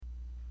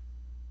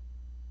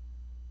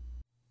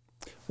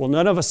Well,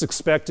 none of us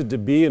expected to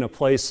be in a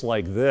place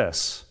like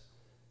this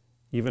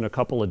even a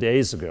couple of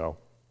days ago.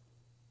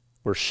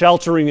 We're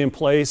sheltering in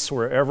place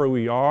wherever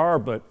we are,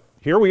 but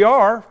here we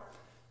are.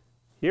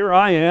 Here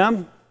I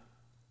am.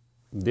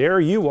 There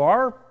you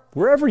are,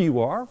 wherever you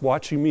are,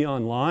 watching me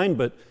online.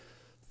 But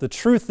the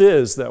truth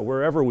is that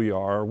wherever we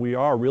are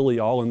really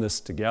all in this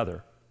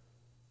together.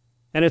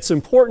 And it's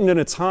important in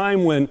a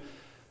time when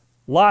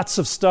lots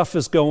of stuff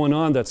is going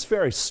on that's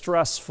very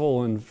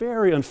stressful and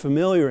very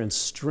unfamiliar and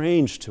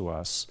strange to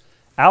us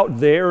out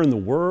there in the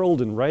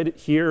world and right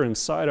here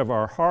inside of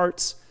our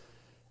hearts.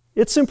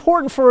 It's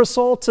important for us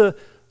all to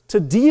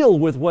deal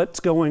with what's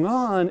going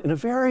on in a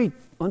very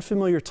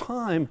unfamiliar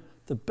time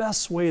the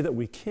best way that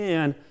we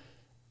can.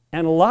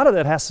 And a lot of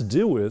that has to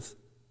do with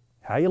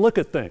how you look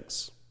at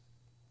things.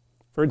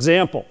 For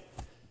example,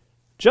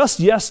 just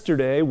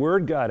yesterday,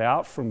 word got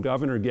out from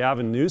Governor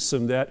Gavin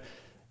Newsom that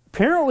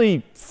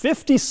apparently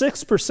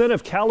 56%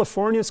 of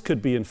Californians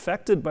could be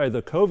infected by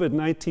the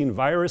COVID-19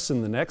 virus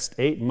in the next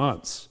 8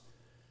 months.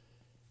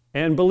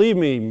 And believe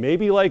me,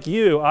 maybe like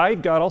you, I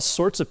got all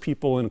sorts of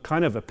people in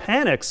kind of a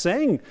panic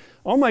saying,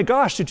 oh my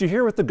gosh, did you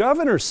hear what the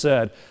governor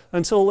said?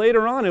 Until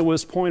later on it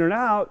was pointed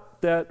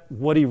out that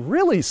what he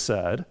really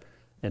said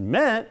and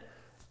meant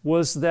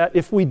was that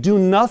if we do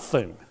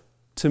nothing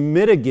to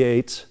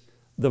mitigate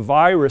the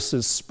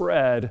virus's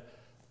spread,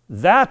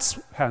 that's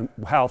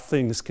how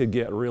things could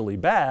get really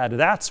bad.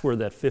 That's where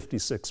that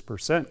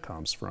 56%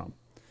 comes from.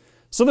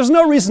 So there's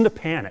no reason to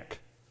panic.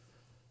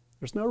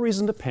 There's no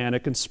reason to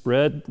panic and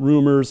spread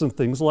rumors and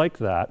things like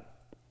that.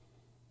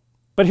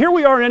 But here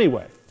we are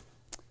anyway.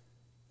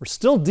 We're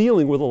still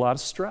dealing with a lot of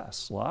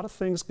stress, a lot of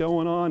things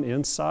going on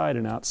inside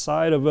and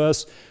outside of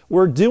us.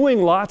 We're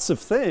doing lots of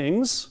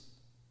things,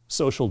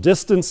 social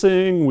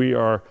distancing, we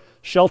are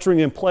sheltering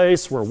in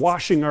place, we're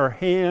washing our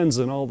hands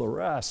and all the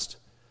rest.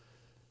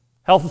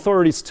 Health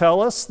authorities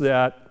tell us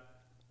that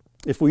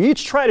if we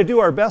each try to do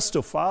our best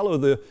to follow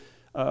the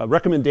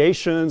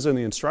recommendations and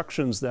the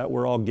instructions that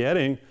we're all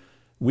getting,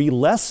 we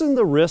lessen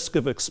the risk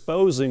of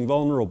exposing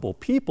vulnerable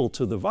people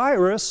to the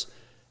virus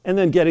and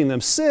then getting them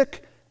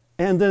sick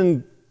and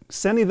then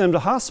sending them to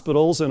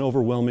hospitals and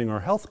overwhelming our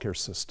healthcare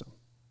system.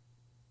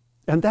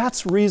 And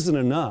that's reason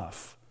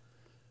enough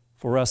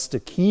for us to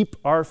keep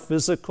our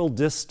physical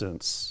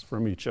distance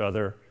from each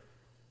other,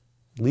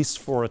 at least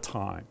for a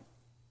time.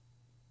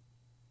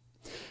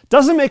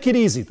 Doesn't make it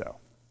easy, though.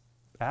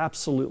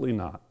 Absolutely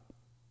not.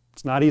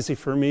 It's not easy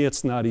for me,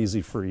 it's not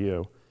easy for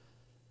you.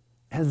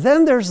 And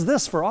then there's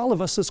this for all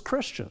of us as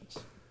Christians.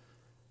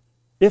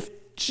 If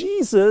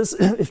Jesus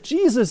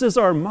is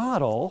our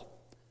model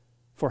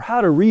for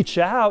how to reach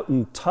out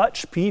and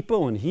touch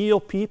people and heal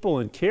people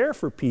and care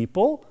for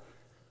people,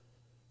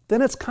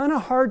 then it's kind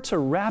of hard to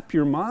wrap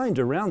your mind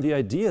around the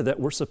idea that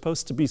we're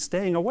supposed to be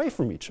staying away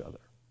from each other.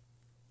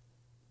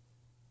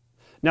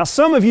 Now,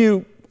 some of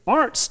you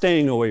aren't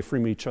staying away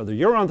from each other.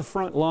 You're on the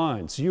front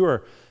lines. You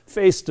are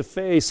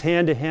face-to-face,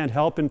 hand-to-hand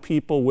helping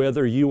people,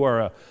 whether you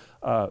are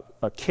a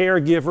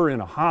caregiver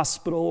in a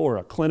hospital or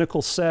a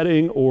clinical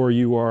setting, or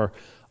you are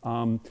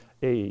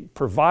a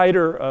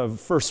provider of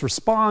first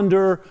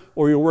responder,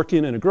 or you're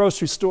working in a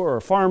grocery store or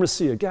a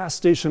pharmacy, a gas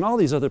station, all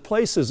these other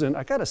places. And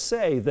I got to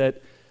say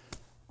that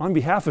on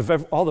behalf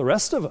of all the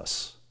rest of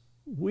us,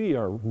 we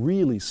are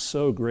really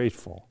so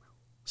grateful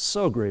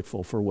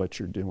for what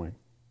you're doing.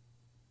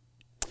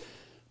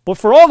 But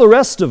for all the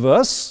rest of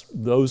us,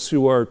 those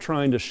who are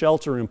trying to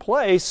shelter in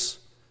place,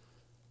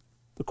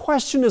 the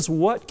question is,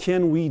 what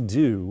can we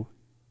do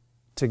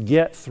to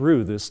get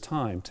through this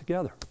time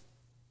together?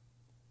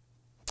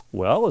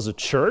 Well, as a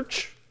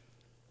church,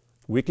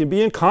 we can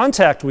be in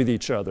contact with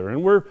each other,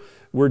 and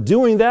we're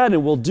doing that,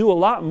 and we'll do a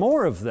lot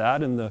more of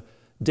that in the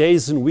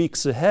days and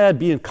weeks ahead.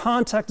 Be in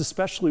contact,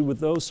 especially with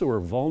those who are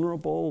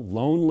vulnerable,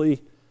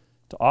 lonely,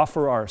 to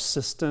offer our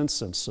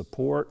assistance and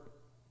support.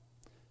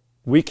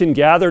 We can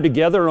gather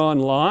together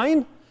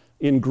online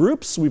in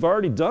groups. We've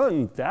already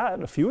done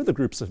that. A few of the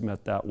groups have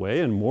met that way,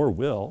 and more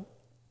will.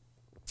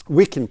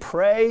 We can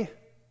pray.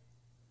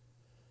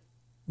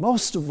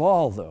 Most of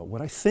all, though,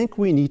 what I think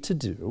we need to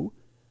do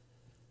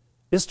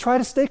is try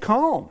to stay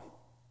calm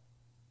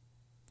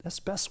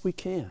as best we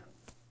can.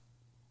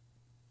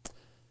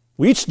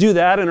 We each do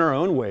that in our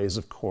own ways,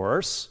 of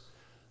course.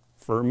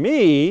 For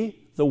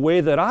me, the way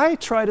that I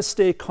try to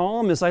stay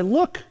calm is I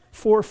look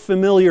for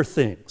familiar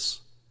things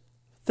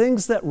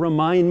that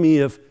remind me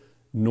of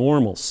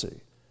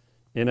normalcy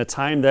in a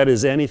time that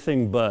is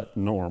anything but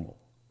normal.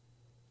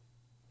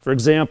 For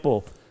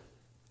example,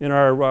 in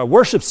our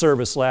worship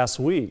service last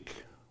week,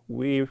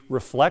 we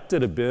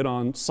reflected a bit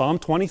on Psalm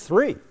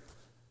 23,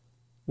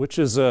 which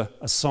is a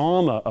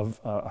psalm,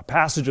 a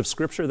passage of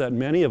Scripture that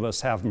many of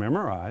us have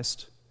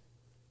memorized.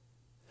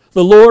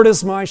 The Lord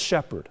is my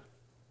shepherd,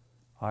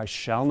 I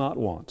shall not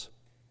want.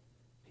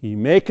 He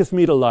maketh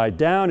me to lie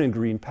down in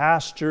green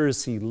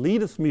pastures. He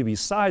leadeth me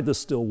beside the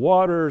still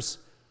waters.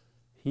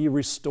 He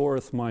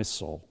restoreth my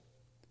soul.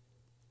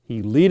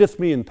 He leadeth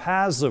me in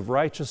paths of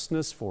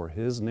righteousness for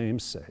his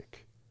name's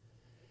sake.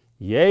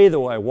 Yea,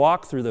 though I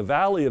walk through the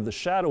valley of the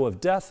shadow of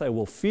death, I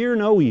will fear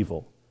no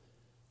evil,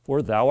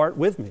 for thou art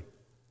with me.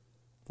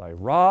 Thy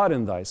rod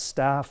and thy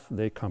staff,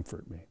 they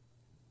comfort me.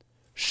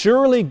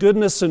 Surely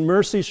goodness and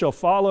mercy shall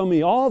follow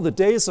me all the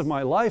days of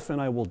my life,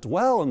 and I will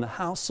dwell in the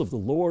house of the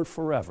Lord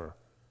forever.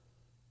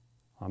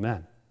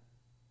 Amen.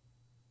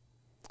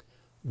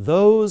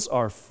 Those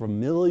are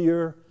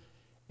familiar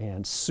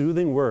and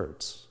soothing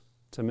words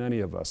to many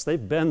of us.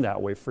 They've been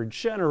that way for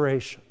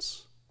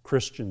generations.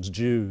 Christians,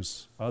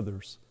 Jews,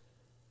 others.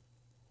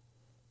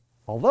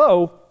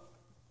 Although,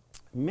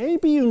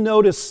 maybe you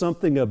noticed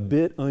something a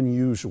bit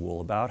unusual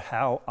about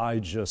how I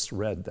just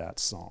read that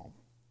psalm.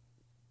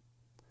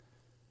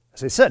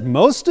 As I said,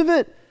 most of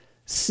it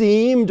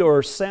seemed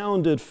or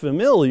sounded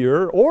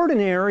familiar,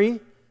 ordinary,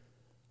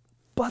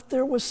 but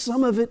there was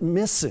some of it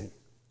missing,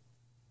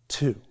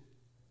 too.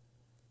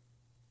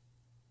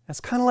 That's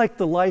kind of like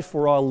the life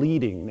we're all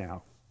leading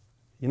now.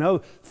 You know,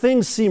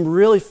 things seem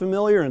really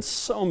familiar in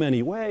so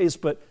many ways,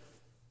 but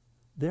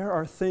there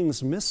are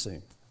things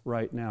missing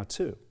right now,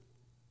 too.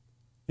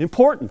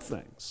 Important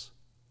things.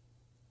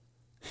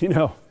 You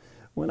know,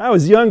 when I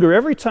was younger,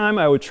 every time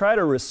I would try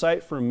to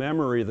recite from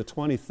memory the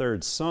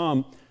 23rd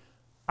Psalm,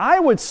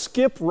 I would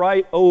skip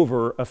right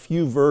over a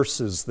few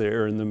verses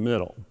there in the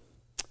middle.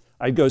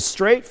 I'd go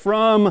straight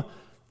from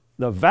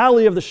the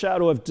valley of the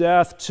shadow of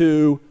death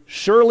to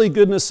surely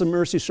goodness and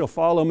mercy shall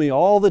follow me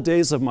all the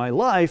days of my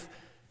life.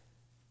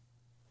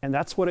 And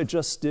that's what I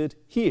just did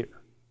here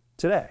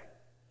today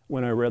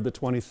when I read the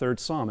 23rd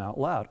Psalm out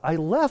loud. I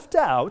left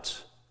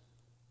out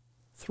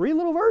 3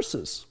 little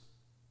verses.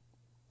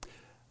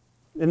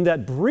 In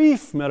that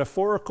brief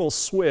metaphorical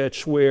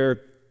switch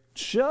where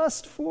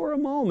just for a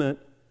moment,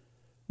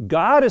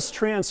 God is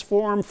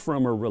transformed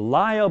from a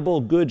reliable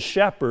good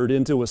shepherd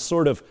into a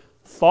sort of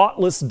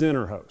thoughtless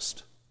dinner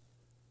host.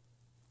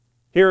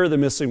 Here are the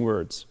missing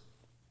words.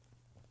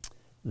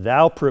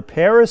 Thou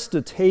preparest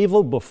a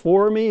table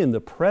before me in the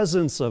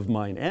presence of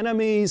mine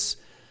enemies.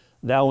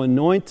 Thou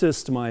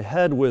anointest my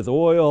head with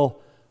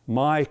oil.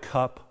 My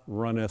cup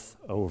runneth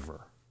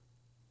over.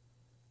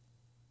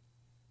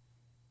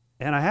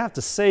 And I have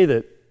to say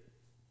that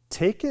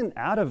taken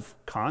out of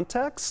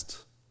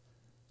context,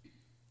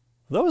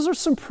 those are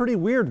some pretty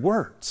weird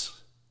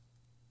words.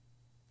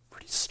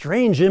 Pretty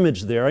strange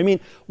image there. I mean,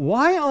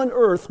 why on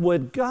earth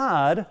would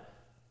God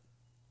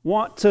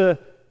want to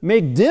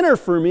make dinner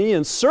for me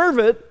and serve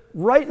it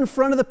right in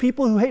front of the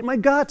people who hate my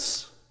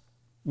guts,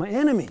 my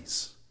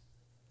enemies?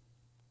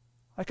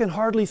 I can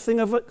hardly think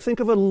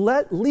of a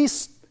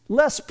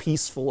less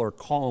peaceful or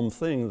calm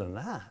thing than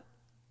that.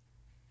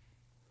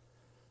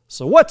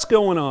 So what's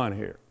going on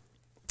here?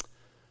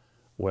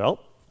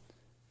 Well,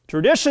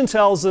 tradition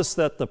tells us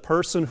that the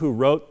person who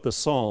wrote the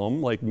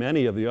psalm, like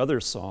many of the other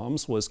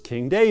psalms, was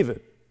King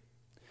David.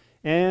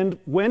 And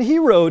when he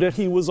wrote it,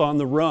 he was on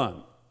the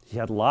run. He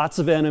had lots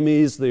of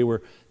enemies. They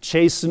were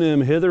chasing him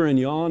hither and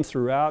yon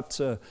throughout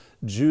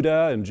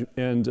Judah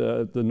and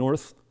the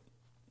north.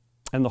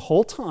 And the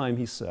whole time,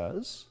 he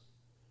says,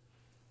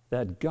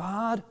 that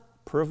God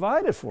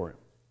provided for him.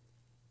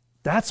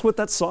 That's what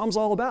that psalm's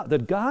all about,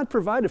 that God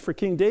provided for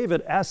King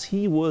David as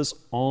he was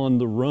on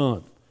the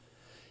run.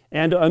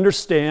 And to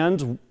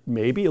understand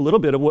maybe a little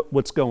bit of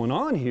what's going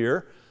on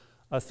here,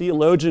 a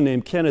theologian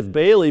named Kenneth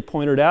Bailey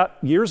pointed out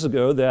years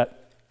ago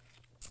that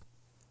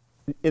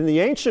in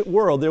the ancient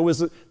world, there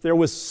was a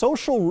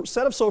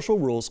set of social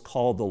rules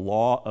called the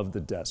law of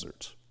the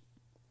desert.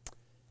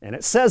 And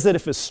it says that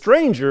if a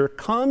stranger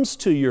comes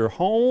to your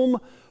home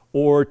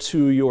or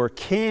to your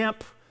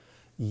camp,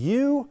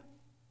 you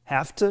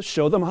have to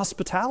show them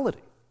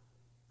hospitality.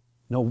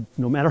 No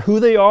matter who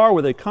they are,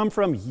 where they come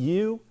from,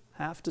 you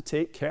have to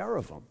take care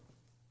of them.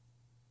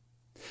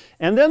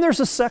 And then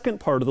there's a second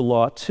part of the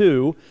law,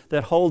 too,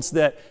 that holds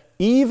that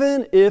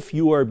even if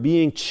you are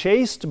being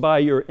chased by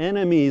your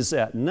enemies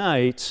at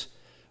night,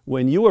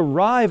 when you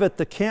arrive at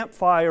the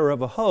campfire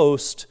of a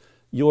host,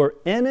 your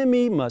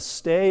enemy must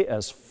stay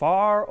as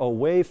far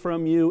away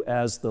from you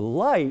as the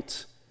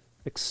light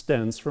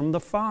extends from the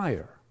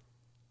fire.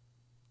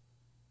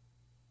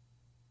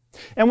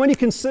 And when you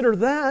consider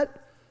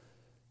that,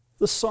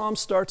 the psalm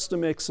starts to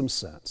make some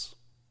sense.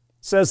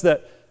 It says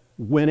that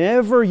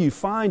whenever you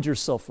find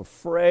yourself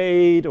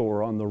afraid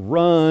or on the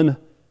run,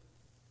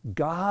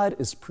 God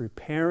is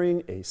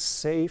preparing a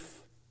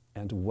safe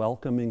and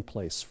welcoming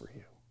place for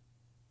you.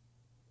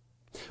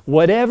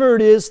 Whatever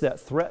it is that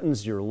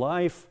threatens your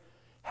life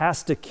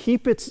has to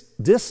keep its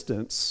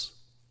distance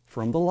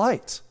from the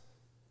light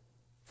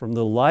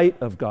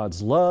of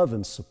God's love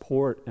and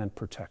support and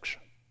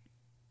protection.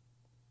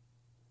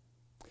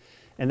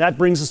 And that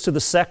brings us to the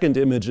second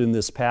image in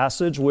this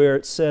passage where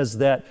it says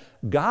that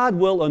God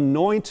will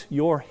anoint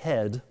your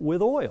head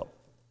with oil.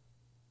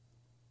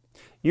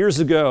 Years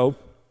ago,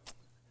 a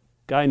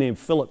guy named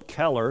Philip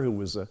Keller, who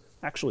was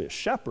actually a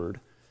shepherd,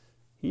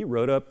 he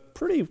wrote a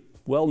pretty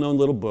well-known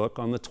little book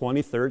on the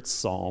 23rd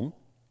Psalm.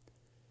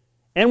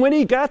 And when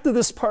he got to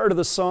this part of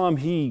the psalm,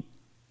 he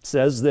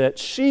says that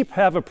sheep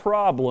have a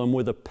problem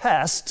with a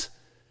pest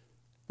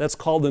that's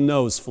called the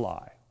nose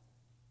fly.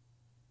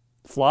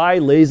 Fly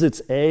lays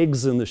its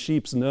eggs in the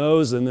sheep's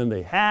nose, and then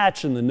they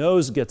hatch, and the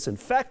nose gets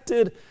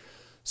infected.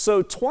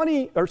 So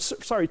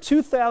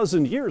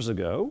 2,000 years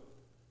ago,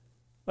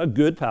 a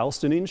good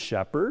Palestinian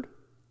shepherd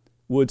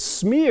would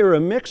smear a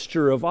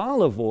mixture of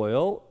olive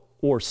oil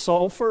or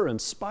sulfur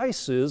and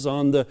spices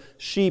on the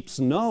sheep's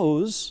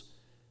nose.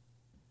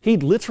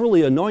 He'd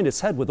literally anoint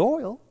its head with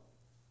oil.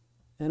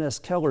 And as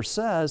Keller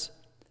says,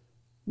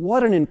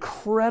 what an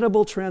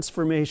incredible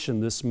transformation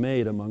this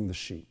made among the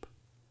sheep.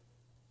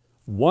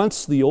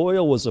 Once the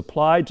oil was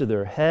applied to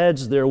their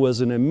heads, there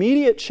was an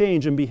immediate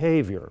change in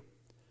behavior.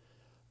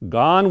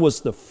 Gone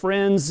was the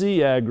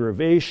frenzy,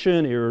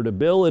 aggravation,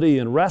 irritability,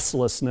 and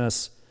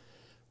restlessness,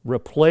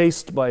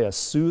 replaced by a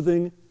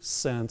soothing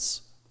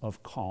sense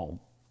of calm.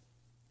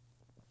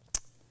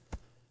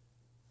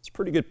 It's a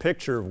pretty good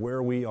picture of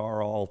where we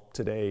are all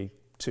today,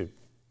 too.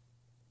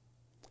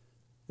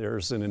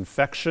 There's an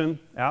infection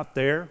out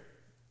there.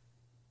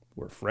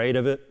 We're afraid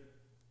of it,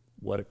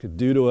 what it could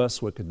do to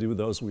us, what it could do to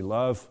those we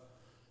love.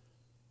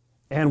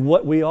 And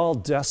what we all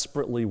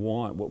desperately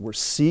want, what we're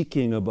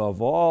seeking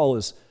above all,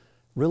 is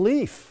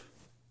relief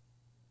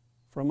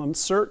from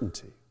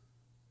uncertainty,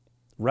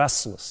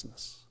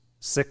 restlessness,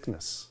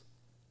 sickness,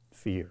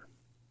 fear.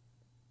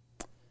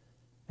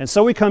 And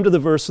so we come to the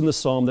verse in the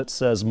psalm that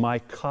says, "My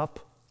cup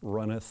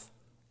runneth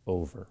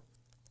over."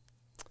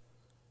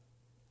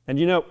 And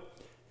you know,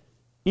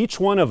 each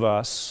one of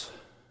us,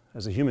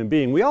 as a human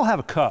being, we all have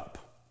a cup.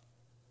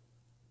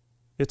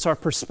 It's our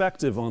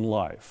perspective on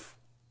life.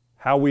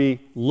 How we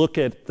look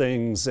at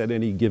things at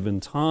any given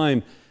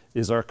time.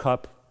 Is our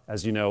cup,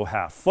 as you know,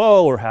 half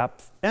full or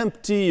half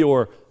empty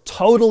or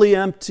totally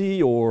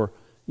empty or,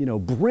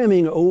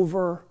 brimming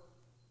over?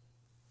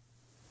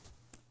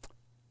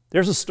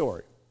 There's a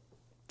story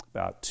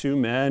about two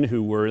men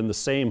who were in the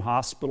same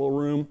hospital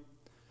room.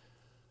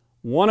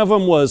 One of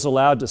them was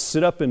allowed to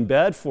sit up in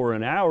bed for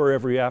an hour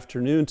every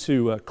afternoon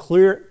to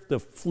clear the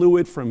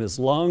fluid from his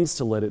lungs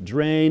to let it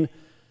drain,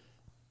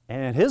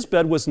 and his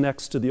bed was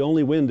next to the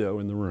only window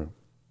in the room.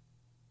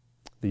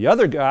 The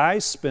other guy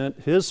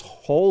spent his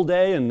whole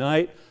day and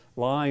night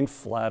lying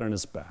flat on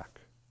his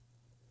back.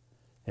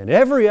 And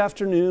every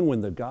afternoon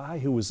when the guy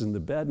who was in the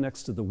bed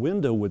next to the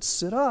window would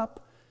sit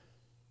up,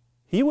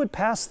 he would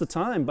pass the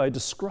time by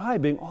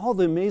describing all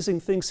the amazing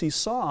things he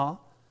saw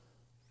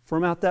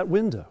from out that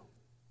window.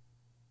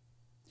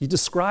 He'd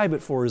describe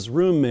it for his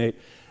roommate.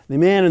 The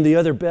man in the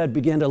other bed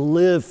began to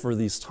live for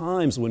these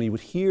times when he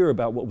would hear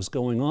about what was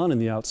going on in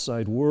the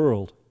outside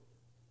world.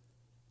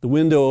 The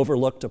window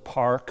overlooked a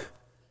park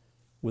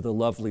with a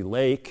lovely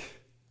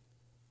lake,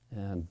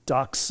 and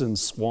ducks and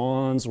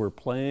swans were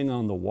playing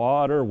on the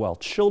water while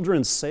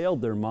children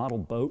sailed their model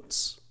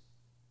boats.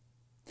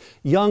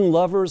 Young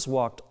lovers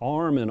walked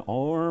arm in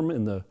arm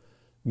in the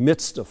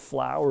midst of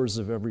flowers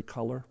of every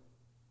color.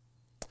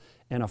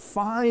 And a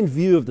fine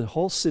view of the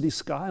whole city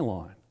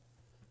skyline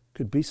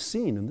could be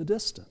seen in the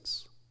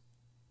distance.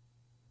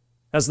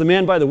 As the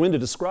man by the window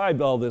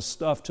described all this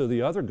stuff to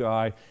the other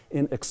guy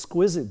in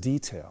exquisite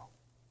detail,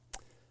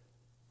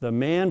 the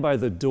man by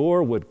the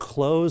door would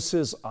close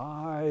his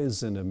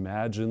eyes and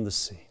imagine the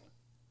scene.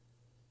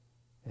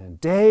 And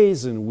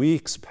days and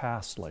weeks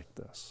passed like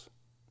this.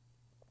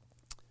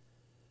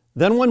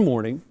 Then one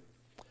morning,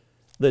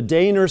 the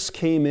day nurse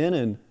came in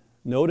and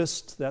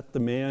noticed that the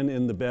man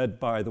in the bed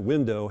by the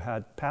window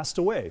had passed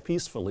away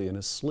peacefully in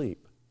his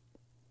sleep.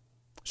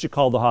 She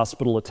called the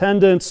hospital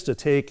attendants to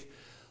take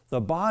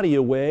the body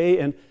away,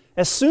 and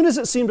as soon as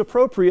it seemed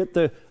appropriate,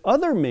 the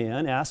other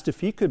man asked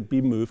if he could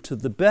be moved to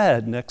the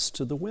bed next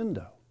to the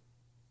window.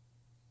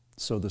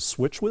 So the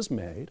switch was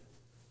made,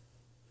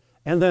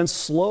 and then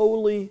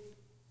slowly,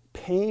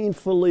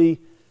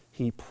 painfully,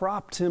 he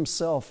propped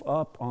himself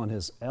up on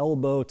his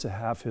elbow to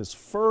have his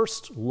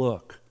first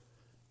look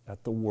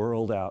at the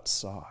world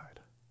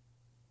outside.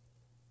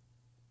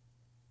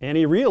 And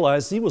he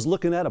realized he was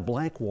looking at a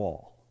blank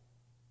wall.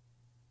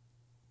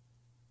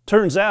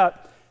 Turns out,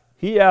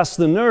 he asked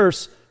the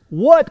nurse,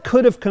 what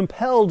could have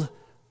compelled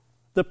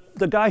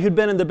the guy who'd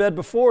been in the bed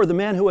before, the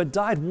man who had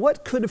died,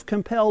 what could have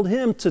compelled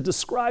him to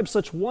describe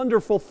such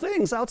wonderful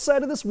things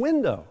outside of this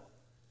window?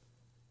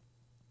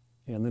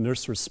 And the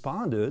nurse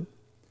responded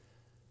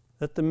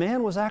that the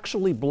man was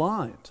actually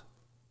blind.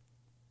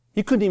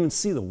 He couldn't even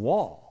see the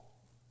wall.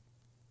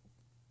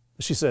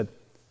 She said,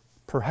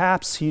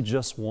 perhaps he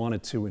just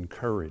wanted to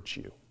encourage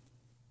you.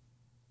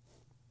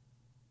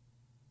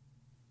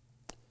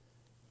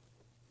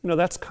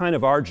 That's kind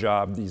of our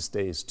job these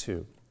days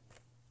too,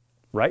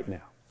 right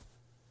now.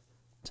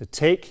 To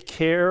take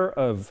care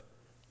of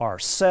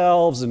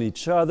ourselves and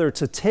each other,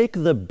 to take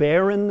the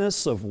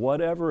barrenness of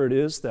whatever it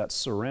is that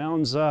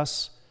surrounds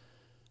us,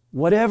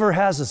 whatever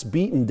has us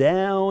beaten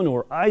down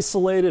or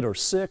isolated or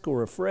sick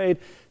or afraid,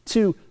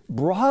 to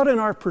broaden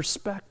our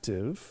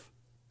perspective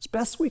as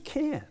best we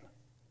can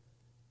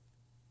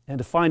and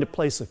to find a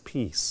place of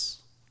peace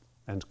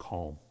and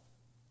calm.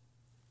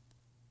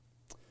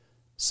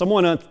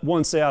 Someone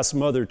once asked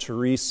Mother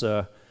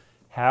Teresa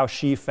how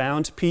she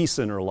found peace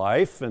in her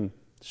life, and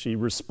she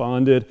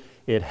responded,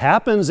 "It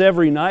happens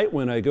every night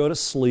when I go to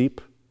sleep.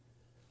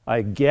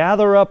 I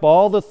gather up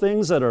all the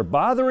things that are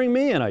bothering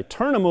me and I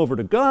turn them over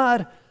to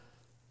God.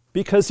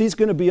 because he's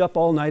going to be up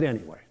all night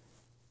anyway.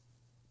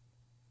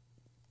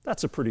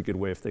 That's a pretty good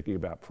way of thinking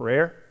about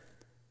prayer.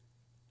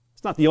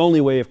 It's not the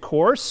only way, of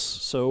course.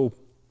 So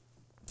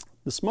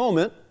this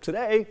moment,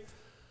 today,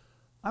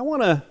 I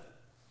want to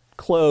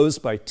close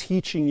by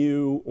teaching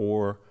you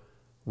or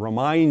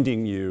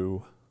reminding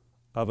you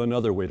of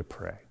another way to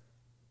pray.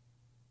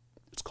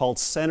 It's called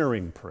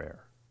centering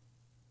prayer.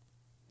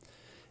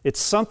 It's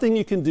something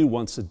you can do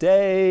once a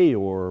day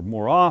or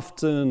more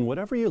often,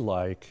 whatever you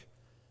like.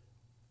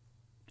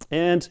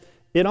 And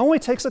it only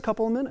takes a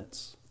couple of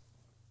minutes.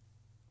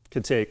 It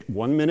can take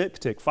 1 minute, it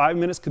can take 5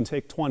 minutes, it can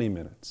take 20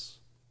 minutes.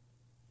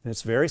 And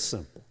it's very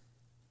simple.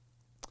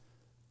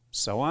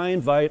 So I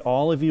invite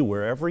all of you,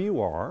 wherever you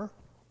are,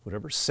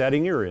 whatever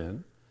setting you're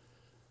in,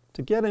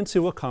 to get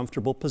into a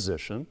comfortable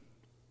position.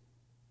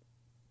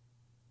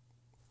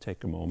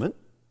 Take a moment.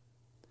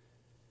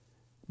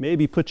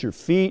 Maybe put your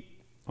feet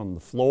on the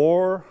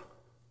floor,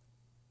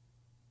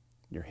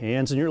 your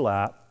hands in your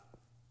lap.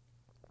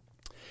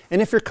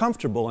 And if you're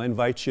comfortable, I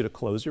invite you to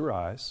close your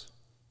eyes.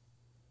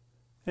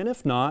 And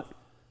if not,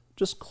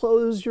 just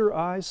close your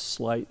eyes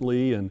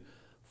slightly and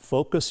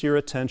focus your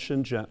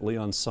attention gently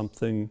on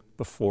something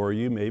before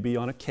you, maybe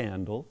on a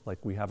candle,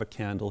 like we have a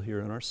candle here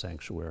in our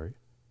sanctuary.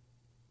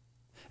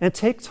 And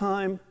take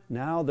time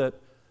now that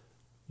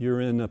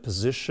you're in a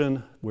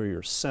position where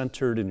you're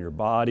centered in your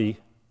body,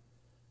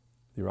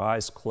 your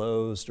eyes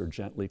closed or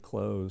gently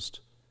closed.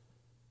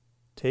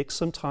 Take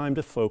some time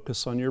to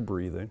focus on your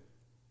breathing,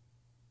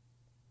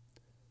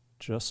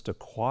 just to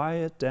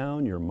quiet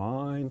down your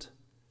mind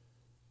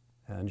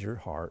and your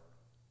heart.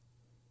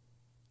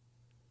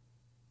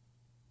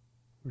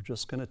 We're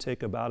just going to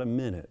take about a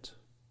minute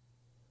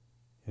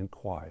in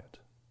quiet.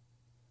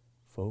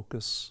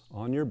 Focus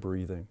on your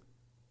breathing,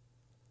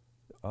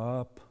 the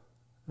up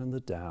and the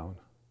down,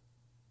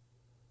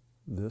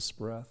 this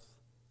breath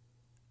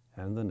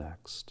and the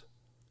next.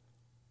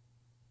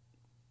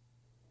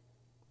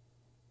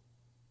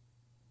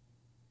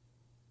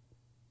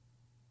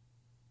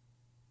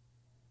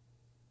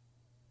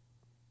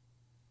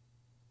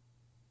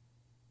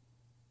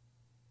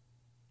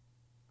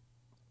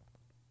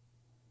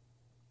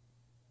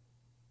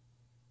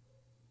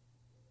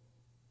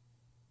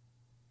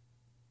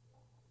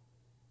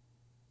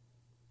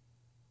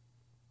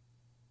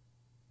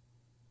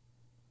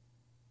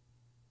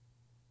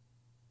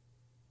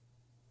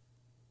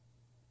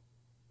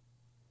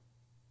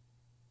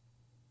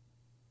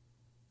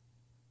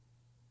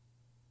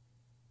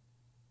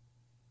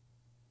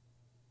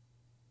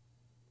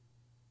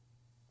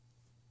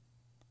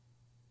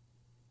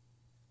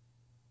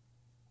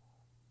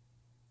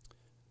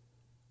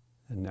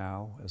 And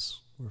now, as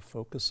we're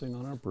focusing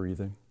on our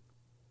breathing,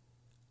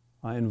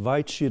 I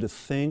invite you to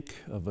think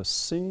of a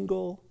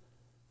single,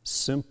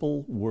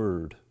 simple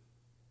word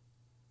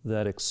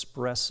that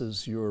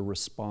expresses your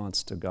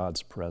response to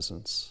God's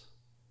presence.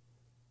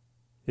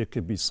 It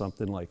could be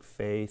something like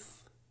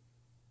faith,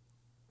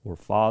 or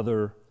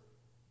Father,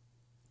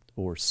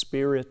 or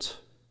Spirit,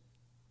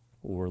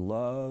 or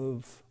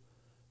love,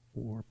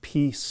 or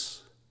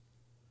peace,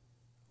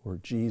 or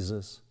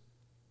Jesus.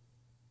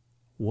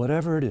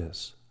 Whatever it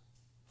is,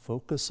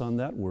 focus on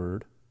that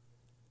word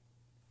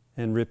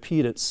and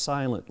repeat it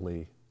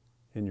silently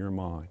in your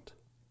mind.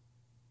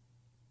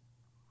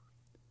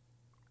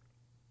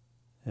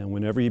 And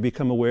whenever you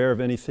become aware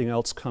of anything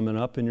else coming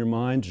up in your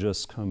mind,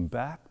 just come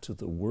back to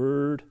the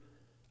word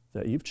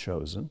that you've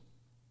chosen.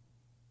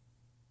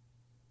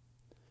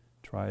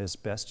 Try as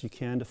best you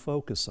can to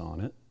focus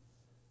on it.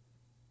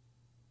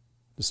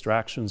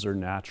 Distractions are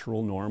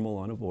natural, normal,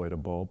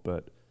 unavoidable,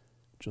 but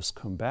just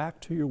come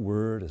back to your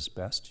word as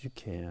best you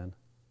can.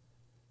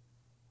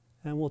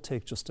 And we'll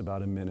take just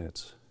about a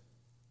minute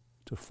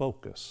to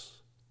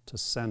focus, to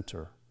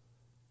center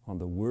on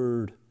the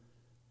Word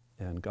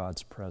and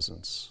God's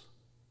presence.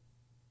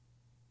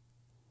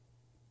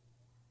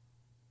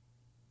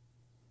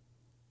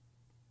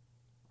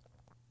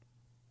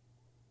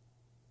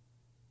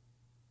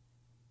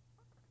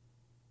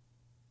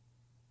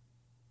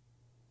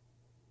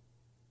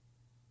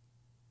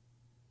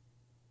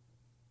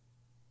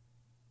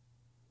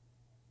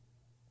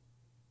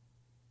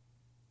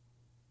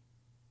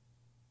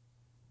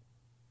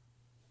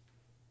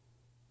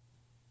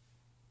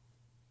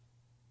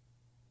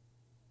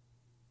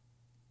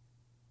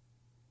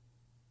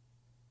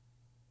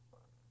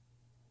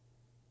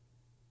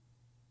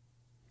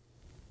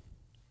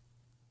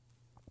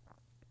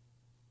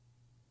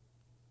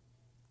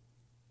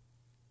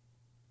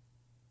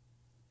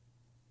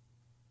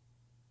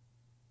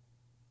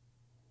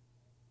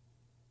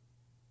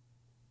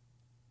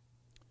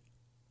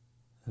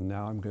 And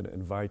now I'm going to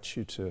invite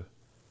you to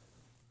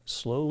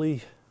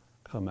slowly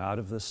come out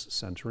of this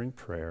centering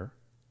prayer.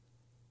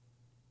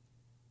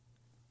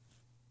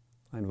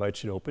 I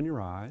invite you to open your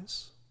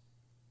eyes.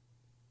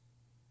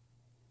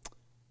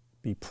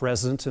 Be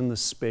present in the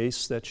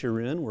space that you're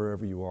in,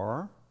 wherever you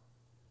are,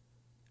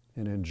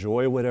 and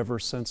enjoy whatever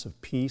sense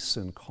of peace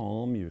and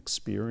calm you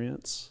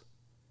experience.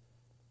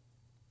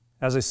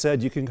 As I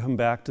said, you can come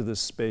back to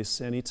this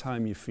space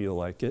anytime you feel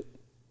like it.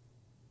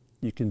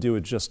 You can do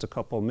it just a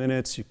couple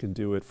minutes. You can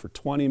do it for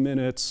 20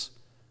 minutes,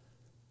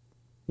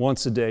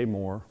 once a day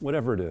more,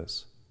 whatever it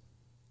is.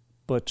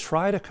 But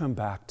try to come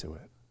back to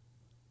it.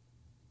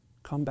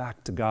 Come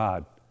back to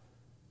God.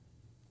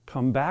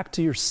 Come back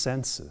to your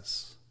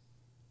senses,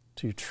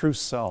 to your true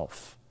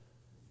self,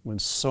 when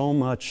so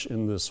much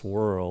in this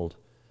world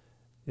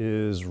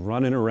is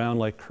running around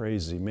like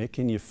crazy,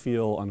 making you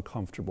feel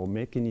uncomfortable,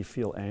 making you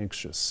feel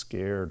anxious,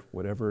 scared,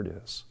 whatever it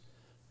is.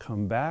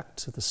 Come back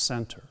to the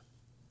center.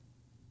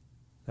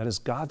 That is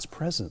God's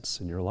presence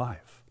in your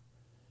life.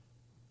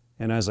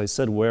 And as I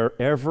said,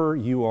 wherever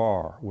you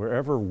are,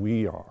 wherever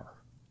we are,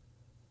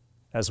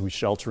 as we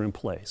shelter in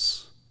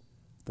place,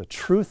 the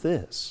truth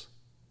is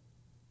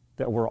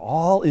that we're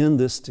all in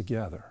this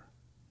together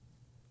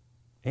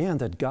and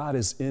that God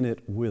is in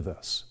it with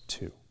us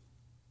too.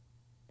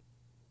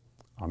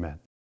 Amen.